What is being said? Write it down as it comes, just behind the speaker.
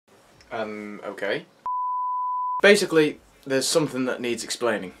Okay. Basically, there's something that needs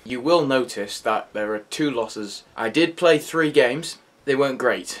explaining. You will notice that there are 2 losses. I did play 3 games. They weren't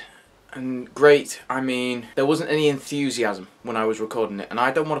great. And great, I mean, there wasn't any enthusiasm when I was recording it. And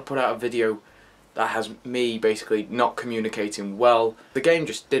I don't want to put out a video that has me basically not communicating well. The game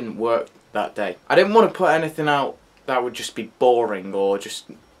just didn't work that day. I didn't want to put anything out that would just be boring or just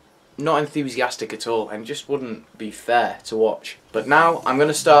not enthusiastic at all, and just wouldn't be fair to watch. But now I'm going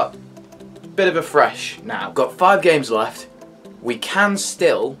to start a bit of a fresh now. Got 5 games left. We can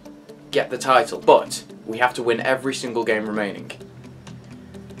still get the title, but we have to win every single game remaining,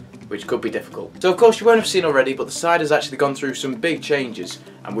 which could be difficult. So of course you won't have seen already, but the side has actually gone through some big changes,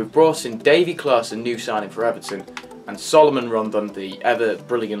 and we've brought in Davy Klaassen, new signing for Everton, and Solomon Rondon, the ever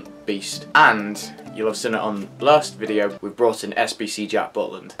brilliant beast. And you'll have seen it on last video, we've brought in SBC Jack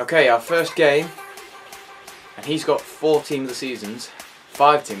Butland. Okay, our first game, and he's got 4 team of the seasons,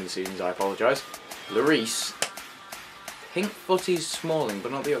 5 team of the seasons, I apologise. Lloris, pink footies Smalling,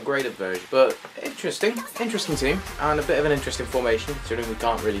 but not the upgraded version. But interesting team, and a bit of an interesting formation, considering we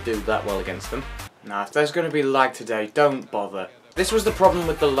can't really do that well against them. Now, if there's going to be lag today, don't bother. This was the problem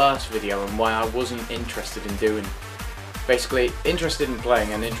with the last video and why I wasn't interested in doing. Basically, interested in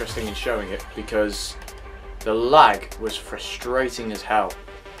playing and interested in showing it, because the lag was frustrating as hell.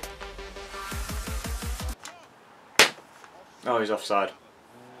 Oh, he's offside.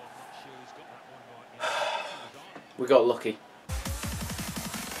 We got lucky.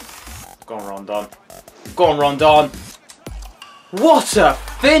 Go on, Rondon. Go on, Rondon. What a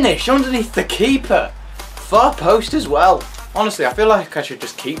finish underneath the keeper. Far post as well. Honestly, I feel like I should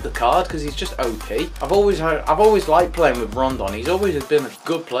just keep the card because he's just OP. I've always liked playing with Rondon. He's always been a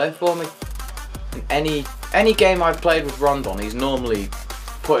good player for me. In any game I've played with Rondon, he's normally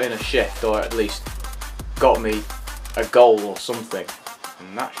put in a shift, or at least got me a goal or something.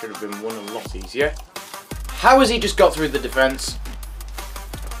 And that should have been won a lot easier. How has he just got through the defence?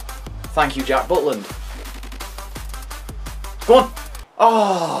 Thank you, Jack Butland. Go on.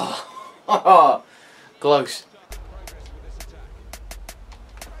 Oh, close.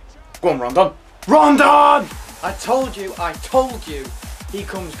 Go on, Rondon. Rondon! I told you, he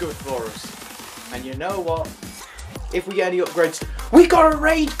comes good for us. And you know what? If we get any upgrades, we gotta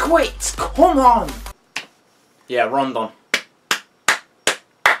raid quit! Come on! Yeah, Rondon.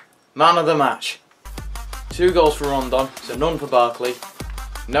 Man of the match. 2 goals for Rondon, so none for Barkley.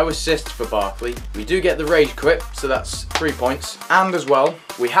 No assists for Barkley. We do get the rage quit, so that's 3 points. And as well,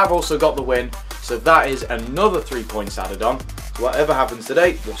 we have also got the win, so that is another 3 points added on. So whatever happens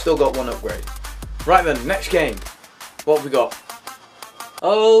today, we've still got 1 upgrade. Right then, next game. What have we got?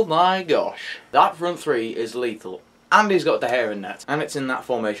 Oh my gosh. That front 3 is lethal. And he's got the hair in net. And it's in that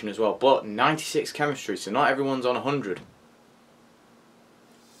formation as well. But 96 chemistry, so not everyone's on 100.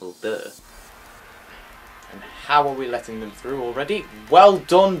 Well, duh. And how are we letting them through already? Well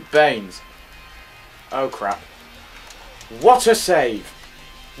done, Baines. Oh crap. What a save.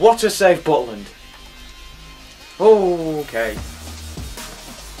 What a save, Butland. Oh, okay.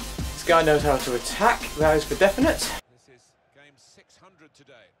 This guy knows how to attack, that is for definite. This is game 600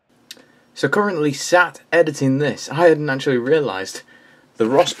 today. So currently sat editing this, I hadn't actually realised the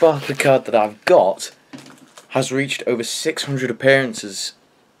Ross Barkley card that I've got has reached over 600 appearances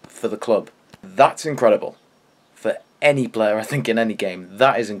for the club. That's incredible. For any player, I think, in any game,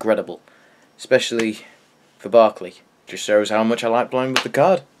 that is incredible. Especially for Barkley. Just shows how much I like playing with the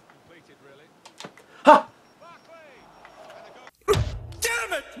card. Ha!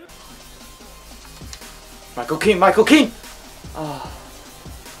 Damn it! Michael Keane! Oh.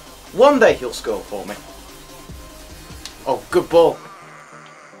 One day he'll score for me. Oh, good ball.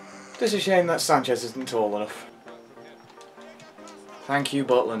 It's a shame that Sanchez isn't tall enough. Thank you,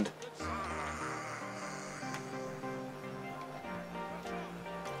 Butland.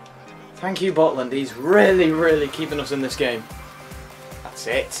 Thank you, Butland. He's really keeping us in this game. That's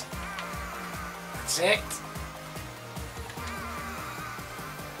it. That's it.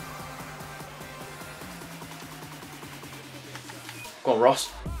 Go on,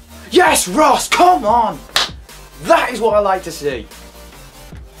 Ross. Yes, Ross! Come on! That is what I like to see.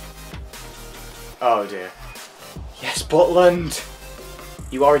 Oh dear. Yes, Butland.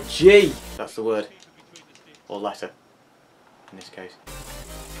 You are a G. That's the word. Or letter. In this case.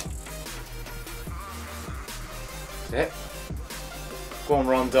 That's it. Go on,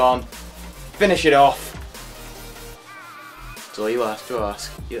 Rondon. Finish it off. That's all you have to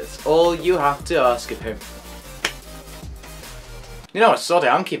ask. That's all you have to ask of him. You know what, sod it,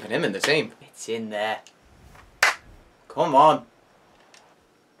 I'm keeping him in the team. It's in there. Come on.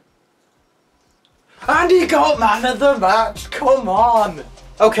 And he got man of the match. Come on.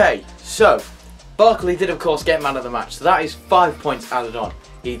 Okay, so Barkley did of course get man of the match, so that is 5 points added on.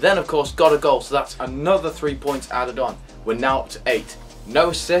 He then of course got a goal, so that's another 3 points added on. We're now up to 8.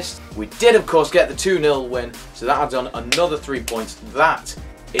 No assists. We did of course get the 2-0 win, so that adds on another 3 points. That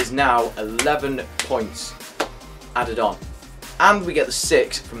is now 11 points added on. And we get the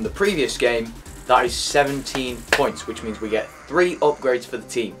 6 from the previous game, that is 17 points, which means we get 3 upgrades for the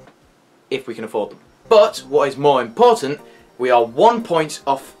team, if we can afford them. But what is more important, we are 1 point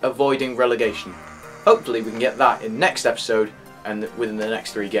off avoiding relegation. Hopefully we can get that in next episode and within the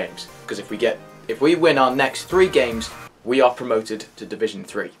next 3 games. Because if we win our next 3 games, we are promoted to Division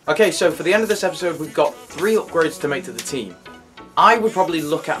 3. Okay, so for the end of this episode, we've got 3 upgrades to make to the team. I would probably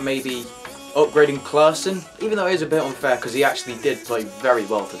look at maybe upgrading Clarkson, even though it is a bit unfair because he actually did play very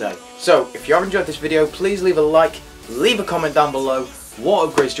well today. So if you have enjoyed this video, please leave a like, leave a comment down below. What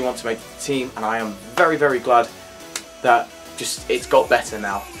upgrades do you want to make to the team? And I am very, very glad that it's got better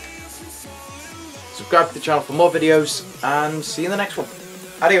now. Subscribe to the channel for more videos and see you in the next one.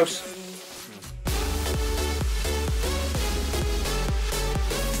 Adios.